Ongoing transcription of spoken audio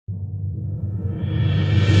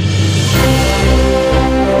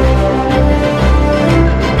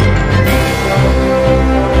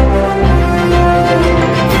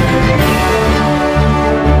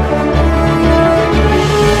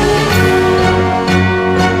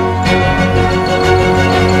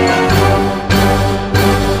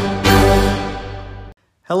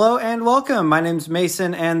Welcome. My name's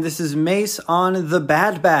Mason, and this is Mace on The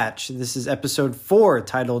Bad Batch. This is episode 4,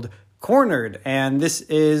 titled Cornered, and this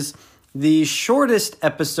is the shortest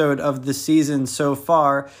episode of the season so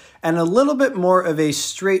far, and a little bit more of a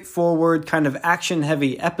straightforward, kind of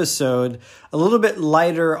action-heavy episode, a little bit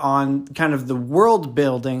lighter on kind of the world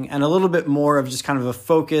building, and a little bit more of just kind of a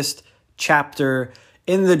focused chapter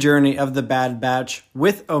in the journey of the Bad Batch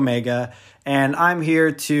with Omega. And I'm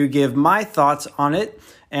here to give my thoughts on it.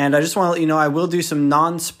 And I just want to let you know I will do some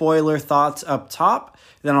non-spoiler thoughts up top.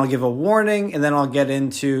 Then I'll give a warning, and then I'll get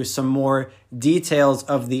into some more details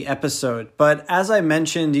of the episode. But as I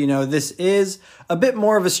mentioned, this is a bit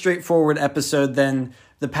more of a straightforward episode than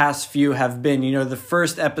the past few have been. The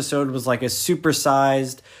first episode was like a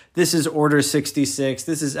supersized, this is Order 66,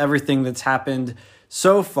 this is everything that's happened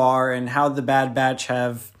so far and how the Bad Batch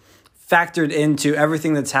have factored into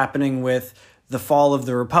everything that's happening with the fall of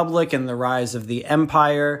the Republic and the rise of the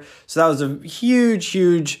Empire. So that was a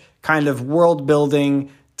huge kind of world building,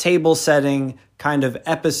 table setting kind of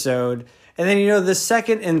episode. And then, the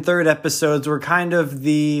second and third episodes were kind of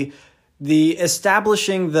the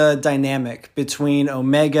establishing the dynamic between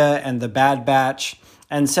Omega and the Bad Batch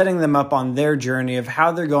and setting them up on their journey of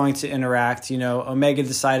how they're going to interact. Omega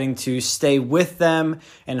deciding to stay with them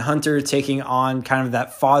and Hunter taking on kind of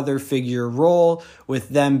that father figure role with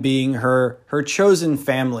them being her chosen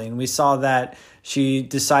family. And we saw that she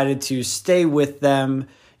decided to stay with them,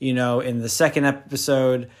 in the second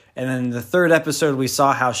episode. And then in the third episode, we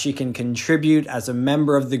saw how she can contribute as a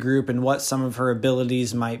member of the group and what some of her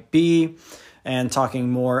abilities might be, and talking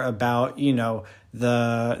more about,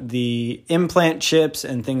 the implant chips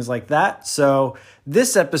and things like that. So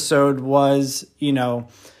this episode was,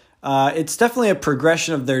 it's definitely a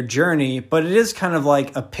progression of their journey, but it is kind of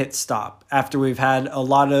like a pit stop after we've had a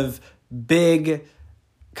lot of big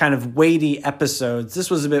kind of weighty episodes. This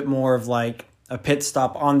was a bit more of like a pit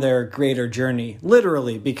stop on their greater journey,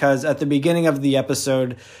 literally, because at the beginning of the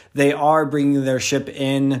episode, they are bringing their ship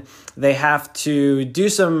in. They have to do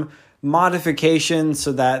some modifications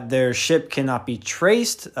so that their ship cannot be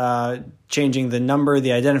traced, changing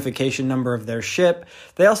the identification number of their ship.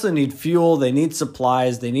 They also need fuel, they need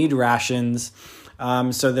supplies, they need rations.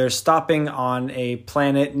 So they're stopping on a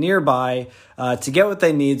planet nearby to get what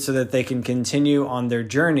they need so that they can continue on their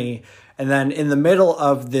journey. And then in the middle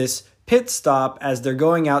of this pit stop, as they're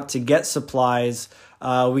going out to get supplies,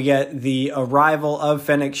 we get the arrival of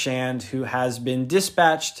Fennec Shand, who has been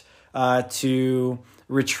dispatched to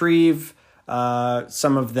retrieve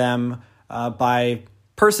some of them by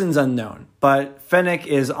persons unknown. But Fennec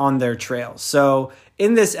is on their trail. So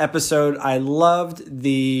in this episode, I loved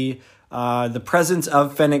the presence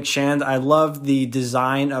of Fennec Shand. I loved the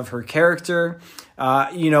design of her character.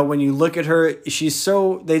 When you look at her,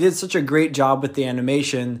 they did such a great job with the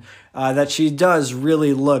animation that she does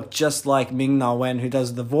really look just like Ming-Na Wen, who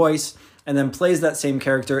does the voice and then plays that same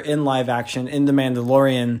character in live action in The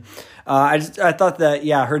Mandalorian. I thought that,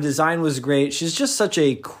 her design was great. She's just such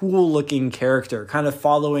a cool looking character, kind of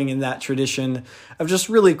following in that tradition of just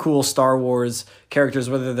really cool Star Wars characters,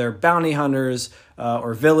 whether they're bounty hunters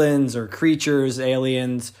or villains or creatures,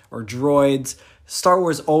 aliens or droids. Star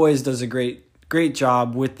Wars always does a great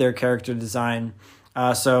job with their character design.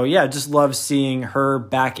 Just love seeing her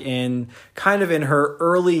back in kind of in her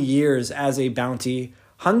early years as a bounty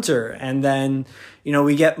hunter. And then,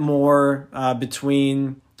 we get more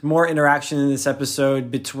interaction in this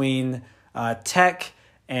episode between Tech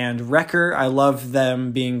and Wrecker. I love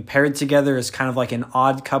them being paired together as kind of like an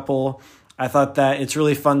odd couple. I thought that it's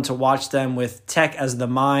really fun to watch them with Tech as the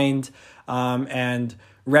mind and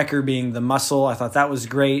Wrecker being the muscle. I thought that was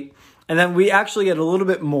great. And then we actually get a little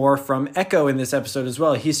bit more from Echo in this episode as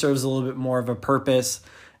well. He serves a little bit more of a purpose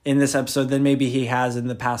in this episode than maybe he has in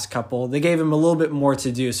the past couple. They gave him a little bit more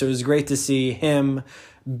to do. So it was great to see him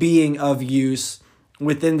being of use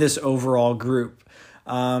within this overall group.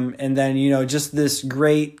 And then, just this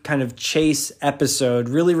great kind of chase episode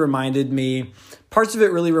parts of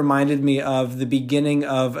it really reminded me of the beginning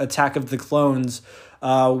of Attack of the Clones,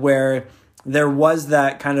 where there was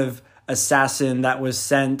that kind of assassin that was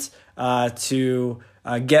sent to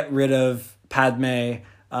get rid of Padme.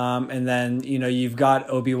 And then, you've got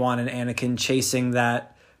Obi-Wan and Anakin chasing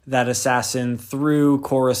that assassin through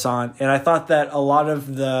Coruscant. And I thought that a lot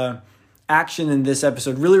of the action in this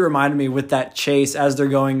episode really reminded me with that chase as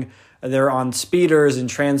they're on speeders and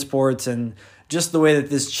transports, and just the way that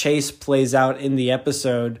this chase plays out in the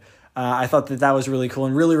episode. I thought that was really cool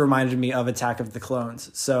and really reminded me of Attack of the Clones.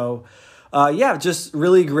 So, just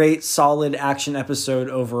really great, solid action episode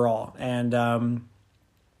overall. And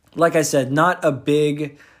like I said, not a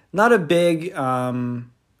big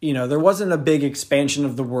there wasn't a big expansion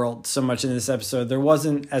of the world so much in this episode. There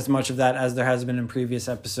wasn't as much of that as there has been in previous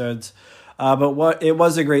episodes. But it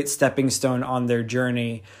was a great stepping stone on their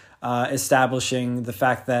journey, establishing the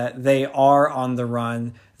fact that they are on the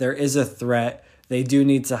run. There is a threat. They do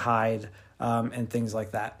need to hide, and things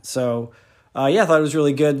like that. So, I thought it was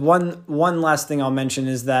really good. One last thing I'll mention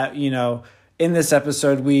is that, in this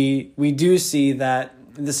episode, we do see that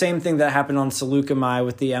the same thing that happened on Seleucami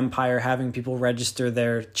with the Empire having people register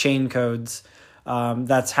their chain codes,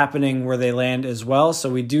 that's happening where they land as well. So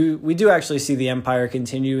we do actually see the Empire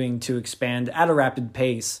continuing to expand at a rapid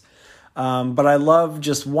pace. But I love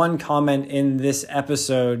just one comment in this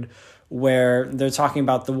episode where they're talking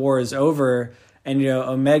about the war is over, and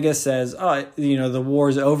Omega says, "Oh, the war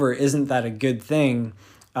is over. Isn't that a good thing?"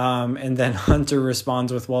 And then Hunter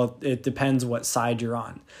responds with, "Well, it depends what side you're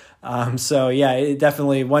on." So yeah, it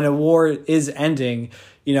definitely, when a war is ending,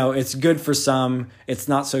 it's good for some, it's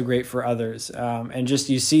not so great for others. And just,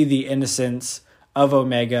 you see the innocence of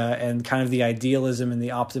Omega and kind of the idealism and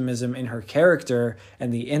the optimism in her character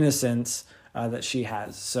and the innocence that she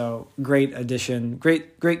has. So great addition,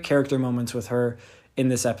 great character moments with her in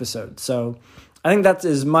this episode. So I think that's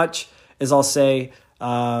as much as I'll say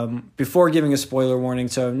before giving a spoiler warning.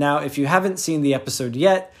 So now, if you haven't seen the episode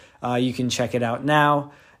yet, you can check it out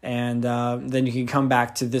now. And then you can come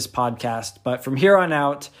back to this podcast. But from here on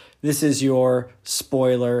out, this is your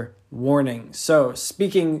spoiler warning. So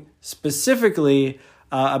speaking specifically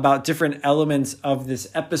about different elements of this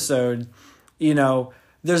episode,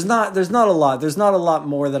 there's not a lot. There's not a lot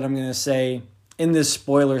more that I'm going to say in this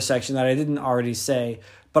spoiler section that I didn't already say.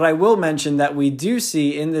 But I will mention that we do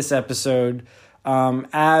see in this episode,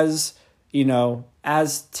 as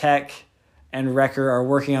Tech and Wrecker are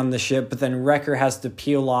working on the ship, but then Wrecker has to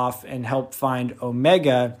peel off and help find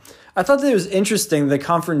Omega. I thought that it was interesting, the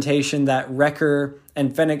confrontation that Wrecker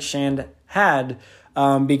and Fennec Shand had,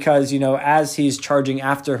 because, as he's charging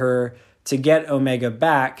after her to get Omega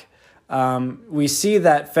back, we see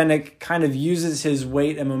that Fennec kind of uses his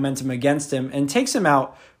weight and momentum against him and takes him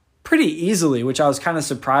out pretty easily, which I was kind of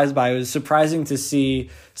surprised by. It was surprising to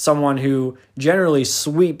see someone who generally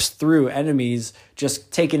sweeps through enemies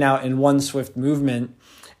just taken out in one swift movement.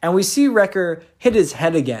 And we see Wrecker hit his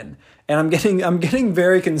head again. And I'm getting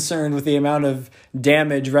very concerned with the amount of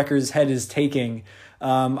damage Wrecker's head is taking.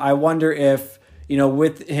 I wonder if,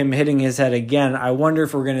 with him hitting his head again, I wonder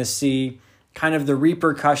if we're going to see kind of the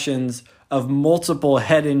repercussions of multiple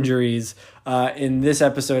head injuries in this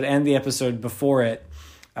episode and the episode before it.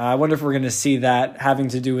 I wonder if we're going to see that having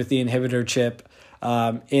to do with the inhibitor chip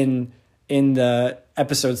in the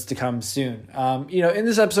episodes to come soon. In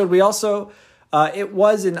this episode, we also, it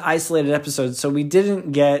was an isolated episode, so we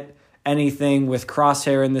didn't get anything with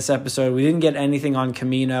Crosshair in this episode. We didn't get anything on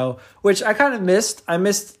Kamino, which I kind of missed. I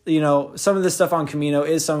missed, some of the stuff on Kamino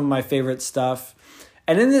is some of my favorite stuff.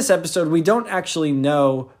 And in this episode, we don't actually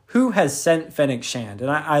know who has sent Fennec Shand. And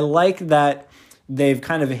I like that they've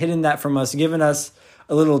kind of hidden that from us, given us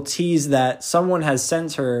a little tease that someone has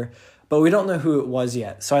sent her, but we don't know who it was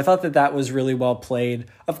yet. So I thought that was really well played.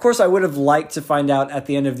 Of course, I would have liked to find out at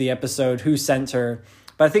the end of the episode who sent her,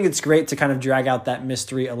 but I think it's great to kind of drag out that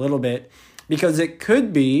mystery a little bit, because it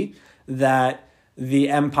could be that the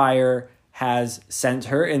Empire has sent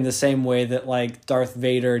her in the same way that like Darth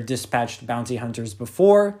Vader dispatched bounty hunters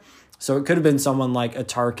before. So it could have been someone like a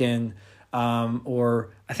Tarkin, or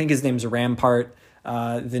I think his name's Rampart,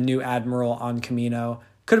 the new admiral on Kamino.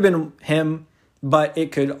 Could have been him, but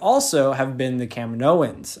it could also have been the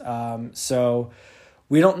Kaminoans. So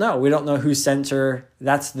we don't know. We don't know who sent her.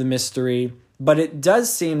 That's the mystery. But it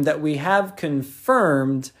does seem that we have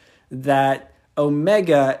confirmed that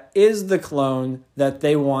Omega is the clone that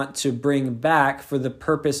they want to bring back for the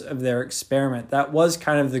purpose of their experiment. That was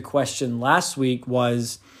kind of the question last week,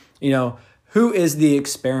 was, who is the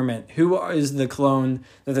experiment? Who is the clone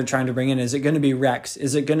that they're trying to bring in? Is it going to be Rex?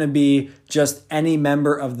 Is it going to be just any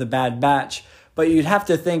member of the Bad Batch? But you'd have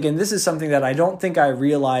to think, and this is something that I don't think I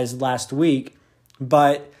realized last week,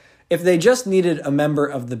 but if they just needed a member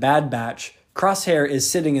of the Bad Batch, Crosshair is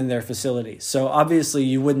sitting in their facility. So obviously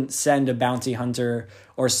you wouldn't send a bounty hunter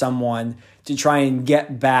or someone to try and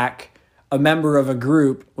get back a member of a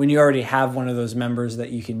group when you already have one of those members that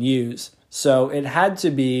you can use. So it had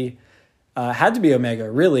to be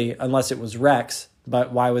Omega, really, unless it was Rex.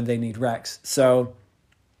 But why would they need Rex? So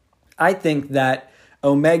I think that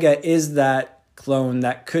Omega is that clone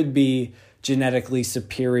that could be genetically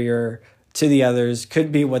superior to the others, could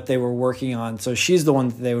be what they were working on. So she's the one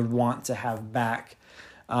that they would want to have back.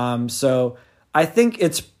 So I think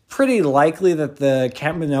it's pretty likely that the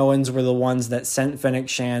Kaminoans were the ones that sent Fennec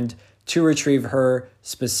Shand to retrieve her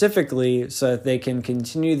specifically so that they can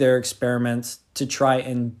continue their experiments to try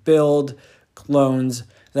and build clones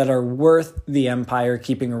that are worth the Empire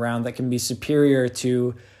keeping around, that can be superior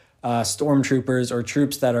to stormtroopers or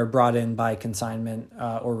troops that are brought in by consignment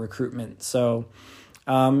or recruitment. So,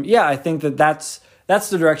 I think that's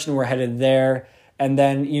the direction we're headed there. And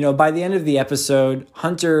then, by the end of the episode,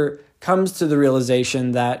 Hunter comes to the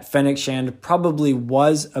realization that Fennec Shand probably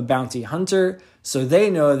was a bounty hunter. So they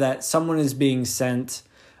know that someone is being sent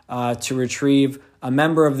to retrieve a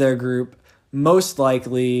member of their group, most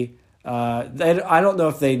likely. I don't know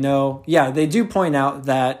if they know. Yeah, they do point out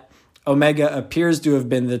that Omega appears to have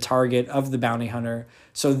been the target of the bounty hunter.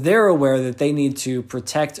 So they're aware that they need to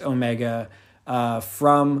protect Omega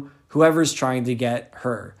from whoever's trying to get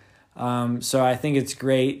her. So I think it's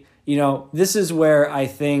great. This is where I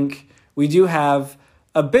think we do have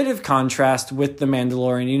a bit of contrast with The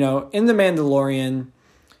Mandalorian. In The Mandalorian,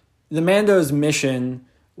 the Mando's mission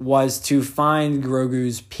was to find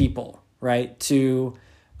Grogu's people, right? To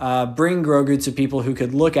bring Grogu to people who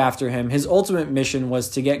could look after him. His ultimate mission was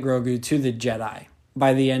to get Grogu to the Jedi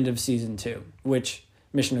by the end of season 2, which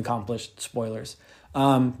mission accomplished, spoilers.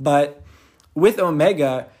 But with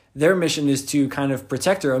Omega, their mission is to kind of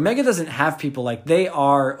protect her. Omega doesn't have people, like they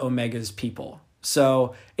are Omega's people.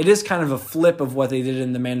 So it is kind of a flip of what they did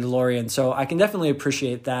in The Mandalorian. So I can definitely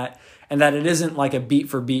appreciate that, and that it isn't like a beat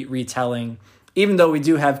for beat retelling, even though we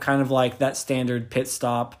do have kind of like that standard pit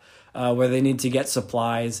stop where they need to get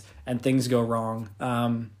supplies and things go wrong.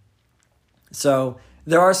 So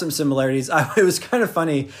there are some similarities. It was kind of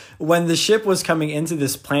funny when the ship was coming into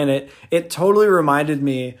this planet. It totally reminded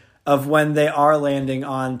me of when they are landing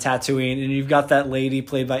on Tatooine, and you've got that lady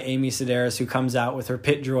played by Amy Sedaris who comes out with her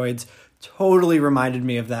pit droids. Totally reminded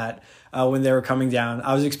me of that when they were coming down.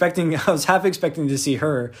 I was half expecting to see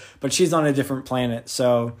her, but she's on a different planet.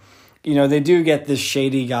 So, they do get this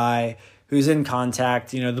shady guy who's in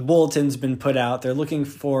contact. The bulletin's been put out. They're looking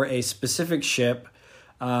for a specific ship.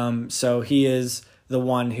 So he is the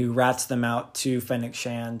one who rats them out to Fennec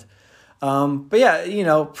Shand. But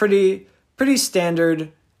yeah, pretty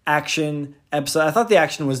standard action episode. I thought the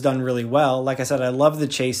action was done really well. Like I said, I love the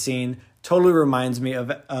chase scene. Totally reminds me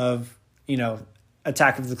of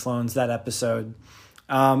Attack of the Clones, that episode.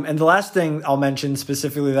 And the last thing I'll mention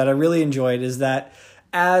specifically that I really enjoyed is that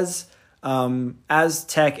as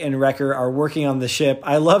Tech and Wrecker are working on the ship,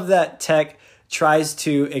 I love that Tech tries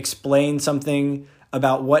to explain something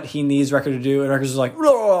about what he needs Wrecker to do, and Wrecker's just like,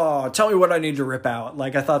 "Oh, tell me what I need to rip out."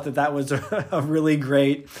 Like, I thought that was a really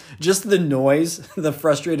great, just the noise, the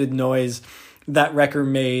frustrated noise that Wrecker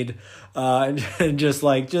made.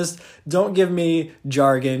 Just don't give me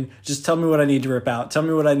jargon. Just tell me what I need to rip out. Tell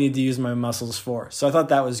me what I need to use my muscles for. So I thought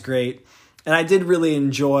that was great. And I did really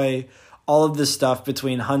enjoy all of the stuff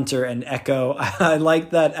between Hunter and Echo. I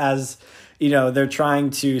like that as, they're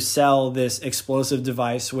trying to sell this explosive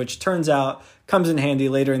device, which turns out comes in handy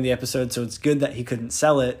later in the episode. So it's good that he couldn't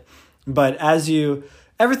sell it. But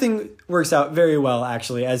everything works out very well,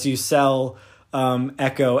 actually, as you sell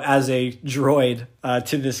Echo as a droid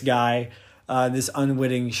to this guy, this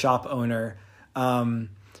unwitting shop owner.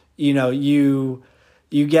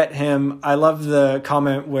 You get him. I love the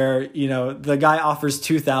comment where, the guy offers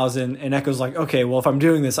 2,000 and Echo's like, okay, well, if I'm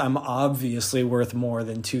doing this, I'm obviously worth more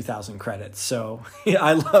than 2,000 credits. So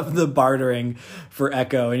I love the bartering for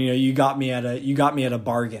Echo, and you got me at a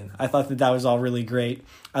bargain. I thought that was all really great.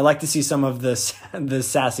 I like to see some of the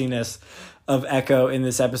sassiness of Echo in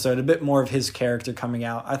this episode, a bit more of his character coming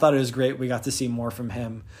out. I thought it was great. We got to see more from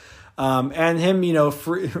him. And him,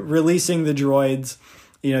 releasing the droids,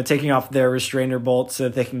 taking off their restrainer bolts so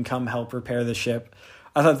that they can come help repair the ship.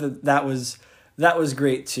 I thought that was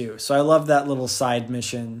great too. So I love that little side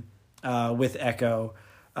mission with Echo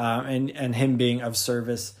and him being of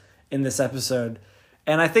service in this episode.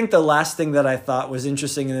 And I think the last thing that I thought was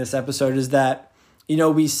interesting in this episode is that,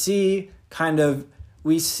 we see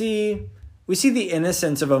the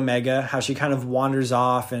innocence of Omega, how she kind of wanders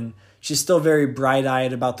off and she's still very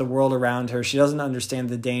bright-eyed about the world around her. She doesn't understand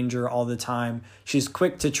the danger all the time. She's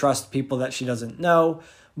quick to trust people that she doesn't know.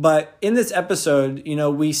 But in this episode,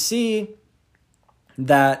 we see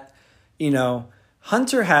that,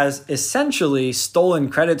 Hunter has essentially stolen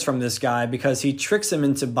credits from this guy because he tricks him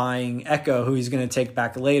into buying Echo, who he's going to take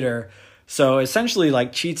back later. So essentially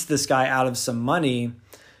cheats this guy out of some money.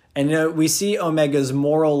 And we see Omega's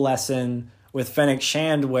moral lesson with Fennec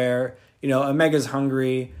Shand where, Omega's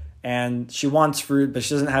hungry and she wants fruit, but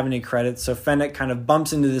she doesn't have any credits. So Fennec kind of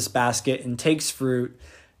bumps into this basket and takes fruit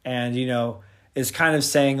and, is kind of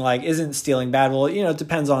saying isn't stealing bad? Well, it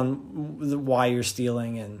depends on why you're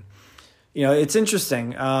stealing. And it's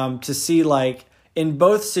interesting to see like in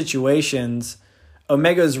both situations,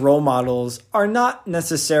 Omega's role models are not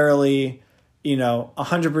necessarily,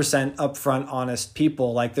 100% upfront, honest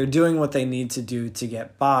people. Like they're doing what they need to do to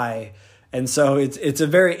get by. And so it's a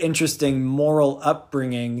very interesting moral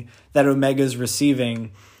upbringing that Omega's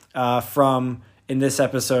receiving from, in this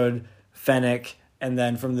episode, Fennec, and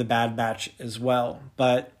then from the Bad Batch as well.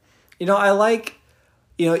 But, I like,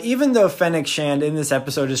 even though Fennec Shand in this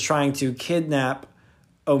episode is trying to kidnap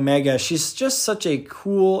Omega, she's just such a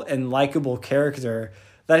cool and likable character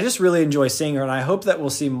that I just really enjoy seeing her, and I hope that we'll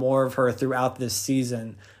see more of her throughout this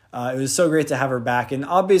season. It was so great to have her back, and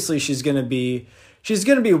obviously she's going to be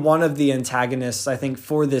one of the antagonists, I think,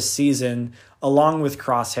 for this season, along with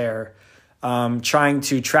Crosshair, trying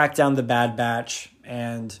to track down the Bad Batch.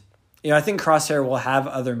 And, I think Crosshair will have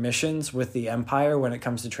other missions with the Empire when it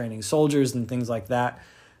comes to training soldiers and things like that.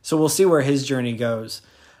 So we'll see where his journey goes.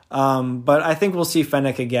 But I think we'll see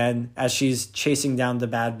Fennec again as she's chasing down the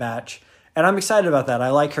Bad Batch. And I'm excited about that. I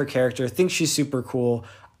like her character. I think she's super cool.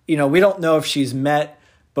 We don't know if she's met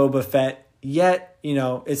Boba Fett yet.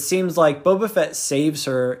 It seems like Boba Fett saves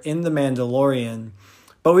her in The Mandalorian,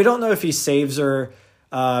 but we don't know if he saves her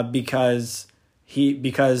because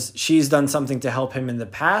she's done something to help him in the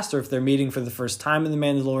past, or if they're meeting for the first time in The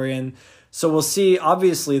Mandalorian. So we'll see.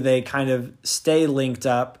 Obviously, they kind of stay linked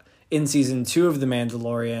up in season 2 of The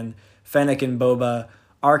Mandalorian. Fennec and Boba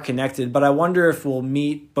are connected, but I wonder if we'll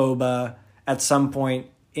meet Boba at some point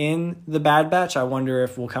in the Bad Batch. I wonder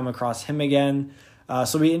if we'll come across him again. So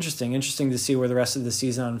it'll be interesting to see where the rest of the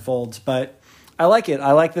season unfolds. But I like it.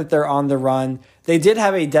 I like that they're on the run. They did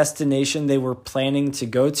have a destination they were planning to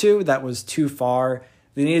go to that was too far.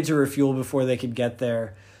 They needed to refuel before they could get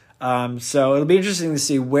there. So it'll be interesting to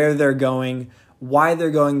see where they're going, why they're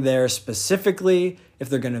going there specifically, if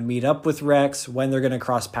they're going to meet up with Rex, when they're going to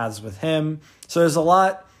cross paths with him. So there's a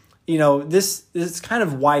lot, this is kind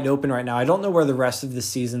of wide open right now. I don't know where the rest of the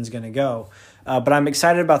season's going to go. But I'm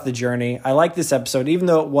excited about the journey. I like this episode, even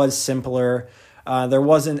though it was simpler. There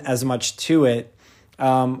wasn't as much to it.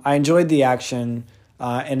 I enjoyed the action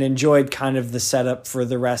and enjoyed kind of the setup for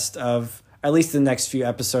the rest of at least the next few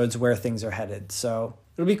episodes where things are headed. So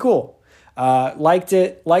it'll be cool. Liked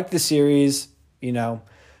it, liked the series,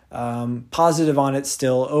 positive on it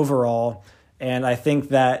still overall. And I think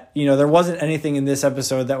that, there wasn't anything in this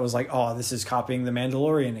episode that was like, oh, this is copying The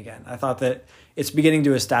Mandalorian again. I thought that it's beginning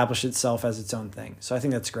to establish itself as its own thing. So I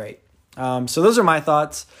think that's great. So those are my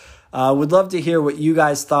thoughts. Would love to hear what you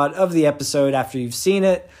guys thought of the episode after you've seen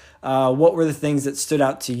it. What were the things that stood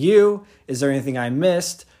out to you? Is there anything I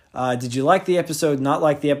missed? Did you like the episode, not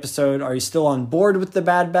like the episode? Are you still on board with the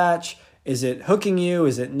Bad Batch? Is it hooking you?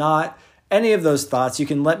 Is it not? Any of those thoughts, you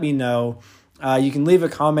can let me know. You can leave a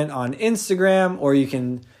comment on Instagram, or you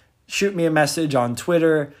can shoot me a message on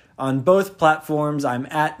Twitter. On both platforms, I'm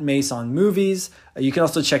at Mace on Movies. You can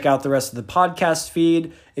also check out the rest of the podcast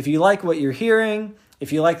feed. If you like what you're hearing,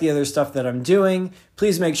 if you like the other stuff that I'm doing,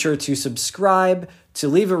 please make sure to subscribe, to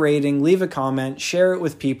leave a rating, leave a comment, share it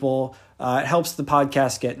with people. It helps the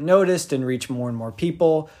podcast get noticed and reach more and more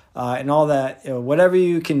people. And all that, whatever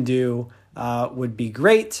you can do would be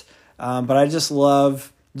great. But I just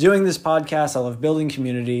love doing this podcast. I love building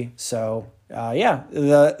community. So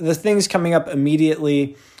the things coming up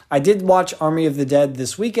immediately. I did watch Army of the Dead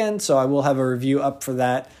this weekend, so I will have a review up for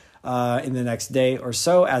that in the next day or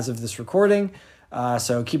so as of this recording.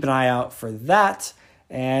 So keep an eye out for that.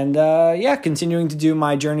 And continuing to do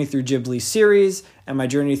my journey through Ghibli series and my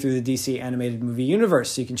journey through the DC animated movie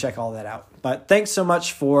universe. So you can check all that out. But thanks so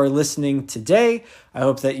much for listening today. I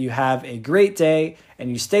hope that you have a great day and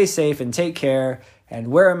you stay safe and take care and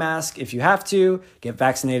wear a mask if you have to, get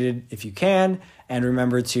vaccinated if you can, and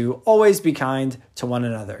remember to always be kind to one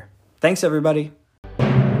another. Thanks, everybody.